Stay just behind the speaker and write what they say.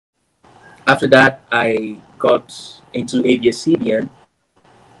after that, I got into ABS-CBN.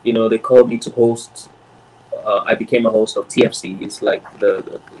 You know, they called me to host. I became a host of TFC. It's like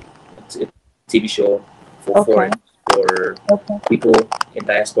it's a TV show for Okay. foreign, for Okay. people in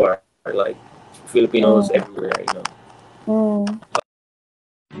diaspora, like Filipinos Mm. everywhere. You know. Mm.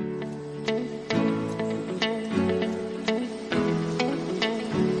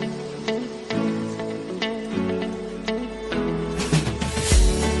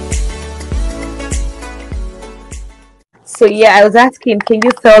 So yeah, I was asking, can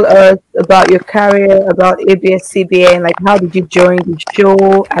you tell us about your career, about ABS-CBN? Like, how did you join the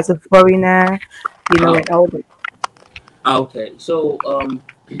show as a foreigner? Oh, And all that. okay. So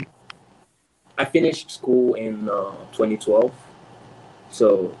I finished school in 2012.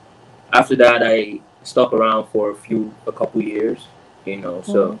 So after that, I stuck around for a couple years. You know, Mm.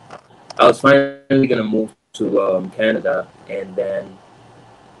 so I was finally gonna move to Canada, and then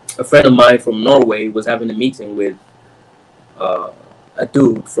a friend of mine from Norway was having a meeting with uh, a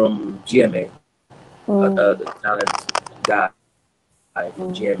dude from GMA, the Mm. talent guy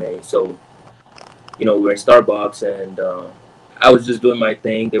from GMA. So Mm. we're in Starbucks, and I was just doing my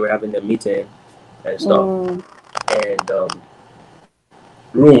thing. They were having a meeting and stuff, Mm. and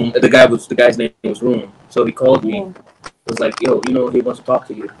the guy's name was Room. So he called me. Mm. He was like, "Yo, he wants to talk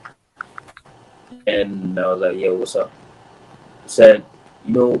to you." And I was like, "Yo, what's up?" He said,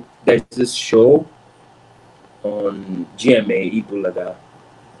 "There's this show on GMA Ibulaga,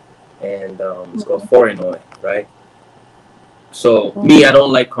 and it's called Foreign Oil, right?" So me, I Mm.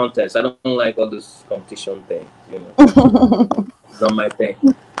 don't like contests. I don't like all this competition thing. It's not my thing.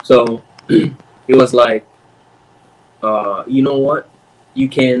 So he was like, you know what? You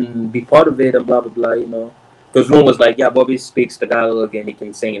can be part of it and blah blah blah. Because Room was like, yeah, Bobby speaks Tagalog and he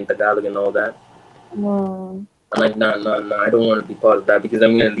can sing in Tagalog and all that. Mm. I'm like, nah, nah, nah. I don't want to be part of that because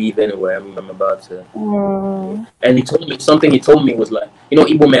I'm gonna leave anyway. I'm about to. Mm. And he told me something. He told me was like,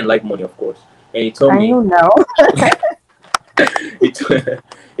 Igbo men like money, of course. And he told I me, know now. he, t-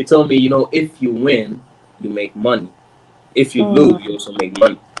 he told me, if you win, you make money. If you lose, Mm. you also make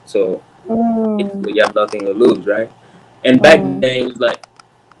money. So Mm. basically, you have nothing to lose, right? And back Mm. then, it was like,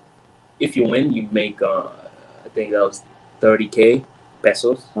 if you win, you make, I think that was 30K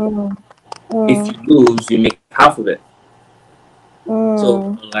pesos. Mm. If Mm. you lose, you make half of it. So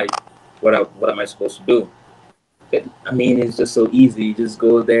Mm. I'm like, what am I supposed to do? I mean, it's just so easy. You just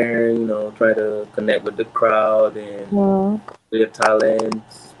go there, try to connect with the crowd and Mm. your talent,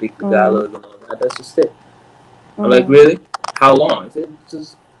 speak Mm. Tagalog and all that. That's just it. I'm like, Mm. really? How long? It's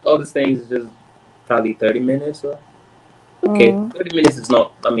just all these things is just probably 30 minutes. Or, okay, Mm. 30 minutes is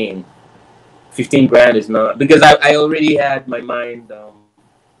not. I mean, 15 grand is not because I already had my mind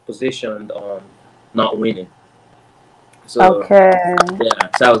positioned on not winning. So Okay. yeah,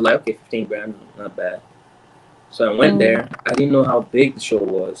 so I was like, okay, 15 grand, not bad. So I went Mm. there. I didn't know how big the show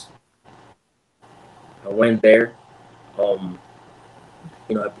was. I went there. Um,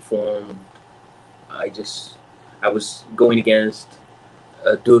 I performed. I just, I was going against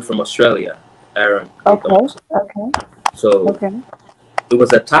a dude from Australia, Aaron. Okay. Okay. So Okay. it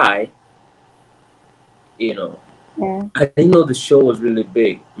was a tie. You know, Yeah. I didn't know the show was really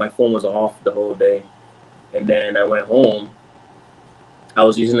big. My phone was off the whole day, and then I went home. I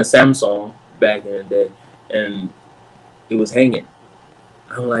was using a Samsung back in the day, and it was hanging.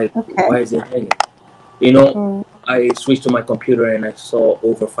 I'm like, Okay. why is it hanging? You know, Mm. I switched to my computer and I saw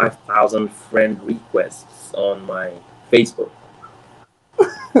over 5,000 friend requests on my Facebook.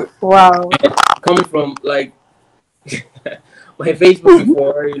 Wow. And coming from like my Facebook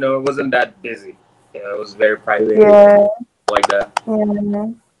before, it wasn't that busy. It was very private Yeah. like that.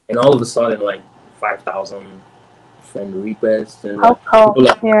 Yeah. And all of a sudden, like 5,000 friend requests, and How come? people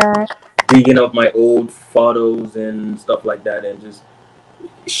like Yeah. digging up my old photos and stuff like that, and just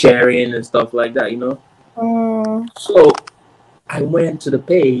sharing and stuff like that. Mm. So I went to the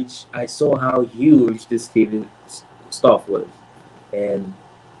page. I saw how huge this TV stuff was, and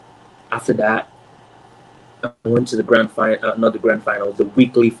after that, I went to the not the grand finals, the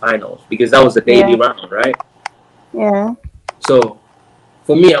weekly finals, because that was the daily Yeah. round, right? Yeah. So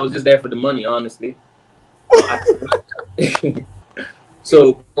for me, I was just there for the money, honestly. I,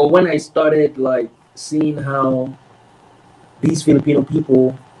 so, but when I started like seeing how these Filipino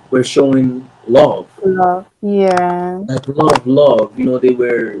people were showing love, Love. Yeah. like love, they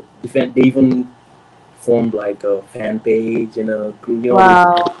were different. They even formed like a fan page and a group, with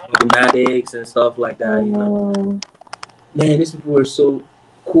Wow. automatics and stuff like that. Mm. Man, these people were so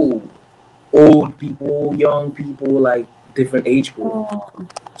cool. Old people, young people, like different age group. Mm.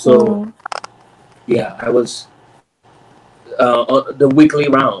 So Mm. yeah, I was on the weekly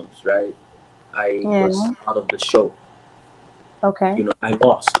rounds, right? I was Yeah. out of the show. Okay.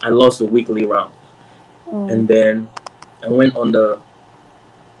 I lost the weekly round, Mm. and then I went on the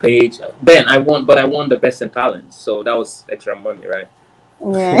page. Then I won, but I won the best in talent, so that was extra money, right?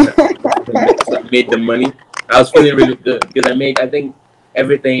 Yeah. So I made the money. I was feeling really good because I made, I think,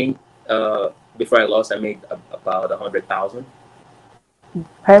 everything. Before I lost, I made about 100,000. So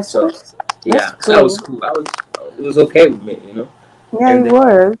Pesos. yeah, That's so that was cool. cool. It was okay with me. Yeah, And it then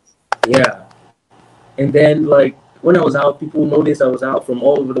was. yeah, and then like when I was out, people noticed I was out from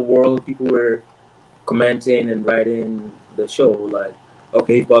all over the world. People were commenting and writing the show like,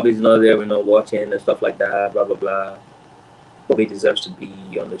 okay, Bobby's not there, we're not watching and stuff like that, blah blah blah. Bobby deserves to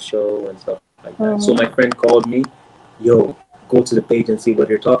be on the show and stuff like that. So my Mm. friend called me, yo, go to the page and see what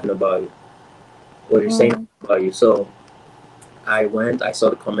they're talking about you, what they're saying Mm. about you. So I went, I saw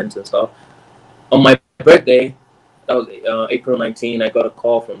the comments and stuff. On my birthday, that was April 19, I got a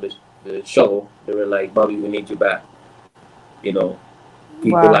call from the show. They were like, Bobby, we need you back. You know,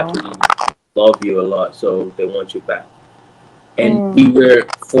 people Wow. actually love you a lot, so they want you back. And we Mm. were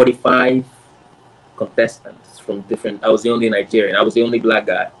 45 contestants from different. I was the only Nigerian. I was the only black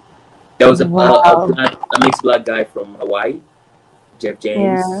guy. There was Wow. a mixed black guy from Hawaii, Jeff Yeah.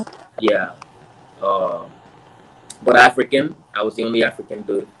 James. Yeah, uh, but African. I was the only African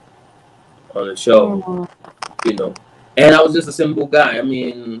dude on the show. Mm. You know, and I was just a simple guy. I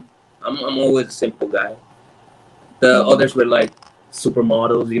mean, I'm always a simple guy. The Mm. others were like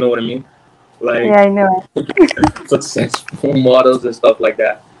supermodels. You know what I mean? Like Yeah, I know. successful models and stuff like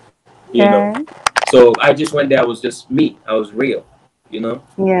that. You know. Yeah. So I just went there. I was just me. I was real.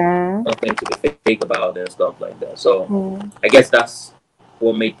 Yeah. Nothing to be fake about and stuff like that. So Mm. I guess that's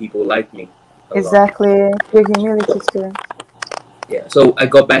what made people like me a lot. Exactly. Your humility too. Yeah. So I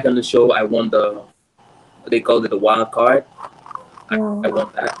got back on the show. I won they called it the wild card. I Mm. won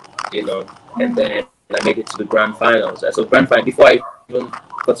that. And Mm. then I made it to the grand finals. So grand final before I even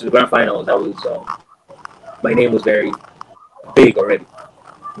got to the grand finals, my name was very big already.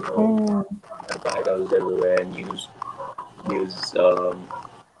 You know, Mm. that was everywhere. News,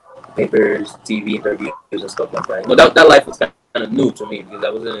 papers, TV interviews, and stuff like that. That life was kind of new to me because I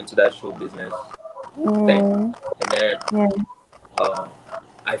wasn't into that show business thing. Mm. And then Yeah. uh,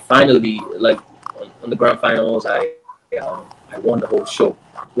 I finally, like, on the grand finals, I won the whole show.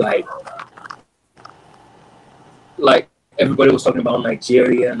 Like, like everybody was talking about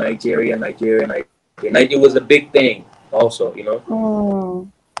Nigeria, Nigeria, Nigeria, Nigeria. Like, it was a big thing. Mm.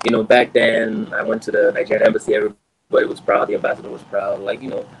 Back then I went to the Nigerian embassy. Everybody was proud. The ambassador was proud.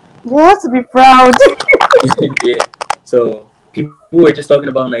 You have to be proud. Yeah. So people were just talking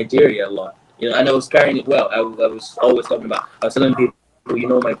about Nigeria a lot. And I was carrying it well. I was always talking about. I was telling people,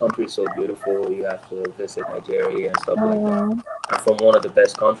 my country is so beautiful. You have to visit Nigeria and stuff like that. Mm. I'm from one of the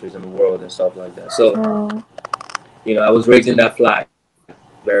best countries in the world and stuff like that. So Mm. I was raising that flag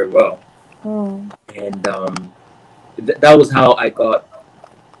very well, Mm. and that was how I got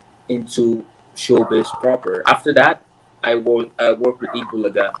into showbiz proper. After that, I worked with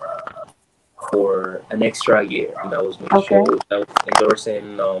Ibulaga for an extra year. I was doing Okay. shows. I was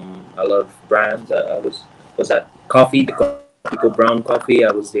endorsing a lot of brands. I was at coffee, the Copico Brown Coffee.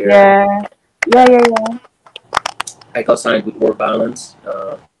 I was there. Yeah. Yeah, yeah, yeah. I got signed with World Balance,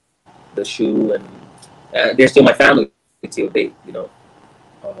 the shoe, and they're still my family till date. World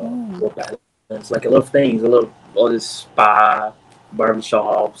Mm. Balance, like a lot of things, all this spa,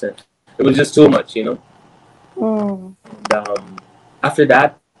 barbershops, and it was just too much. Mm. And after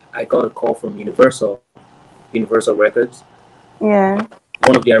that, I got a call from Universal Records. Yeah.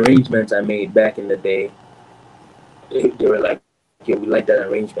 One of the arrangements I made back in the day, they were like, "Yeah, we like that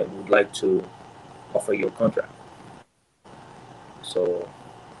arrangement. We would like to offer you a contract." So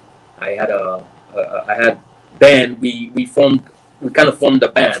I had I had then we kind of formed a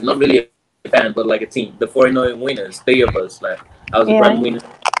band, not really a band, but like a team. The 49 winners, three of us. Like I was the grand Yeah. winner.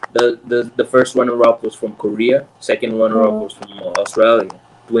 The first runner up was from Korea. Second runner up was Mm. from Australia.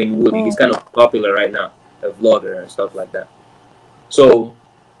 Dwayne Woody. He's Mm. kind of popular right now, a vlogger and stuff like that. So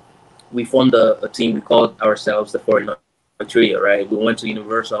we formed a team. We called ourselves the 49 Trio. Right. We went to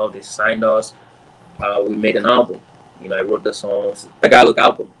Universal. They signed us. We made an album. I wrote the songs. Tagalog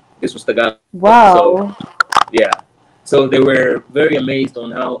album. This was Tagalog. So Wow. yeah. So they were very amazed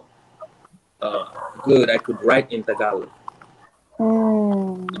on how uh, good I could write in Tagalog.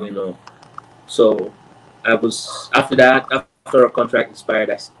 Mm. You know. So I was after that. After our contract expired,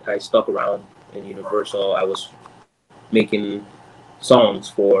 I stuck around in Universal. I was making songs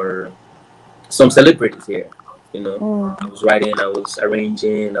for some celebrities here. I Mm. was writing, I was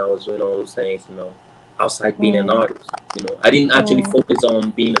arranging, I was doing all those things. Outside being an Mm. artist. I didn't actually Mm. focus on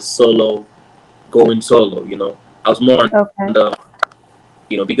being a solo. going solo. You know, I was more on Okay. the,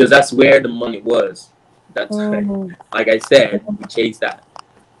 you know, because that's where the money was. That's Mm, like I said, we chased that.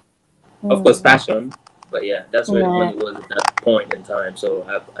 Of course, mm, passion, but yeah, that's where the yeah. money was at that point in time. So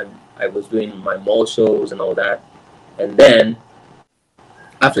I was doing my mall shows and all that, and then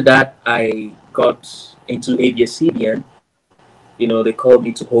after that, I got into ABS-CBN. You know, they called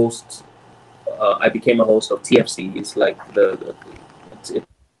me to host. I became a host of TFC. It's like it's a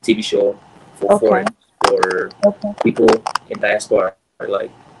TV show for foreigners, Okay. for Okay. people in diaspora,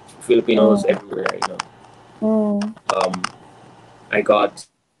 like Filipinos Mm, everywhere. You know, mm, um, I got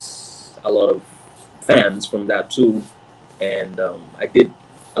a lot of fans from that too, and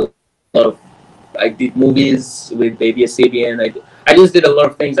a lot of I did movies with ABS-CBN. I just did a lot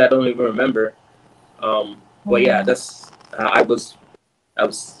of things I don't even remember. But yeah, mm. that's I was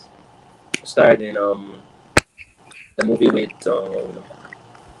starred in the movie with a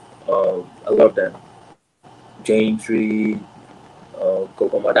lot of them, Jane Tree,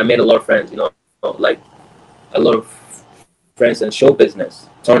 Coco. I made a lot of friends. You know, like a lot of friends in show business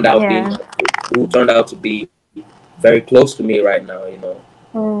Yeah. who turned out to be very close to me right now. You know,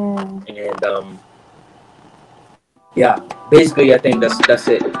 Mm. and yeah, basically I think that's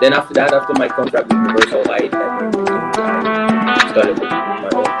it. Then after that, after my contract with Universal, I started my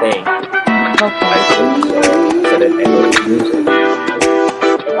own thing. Okay. I started handling music.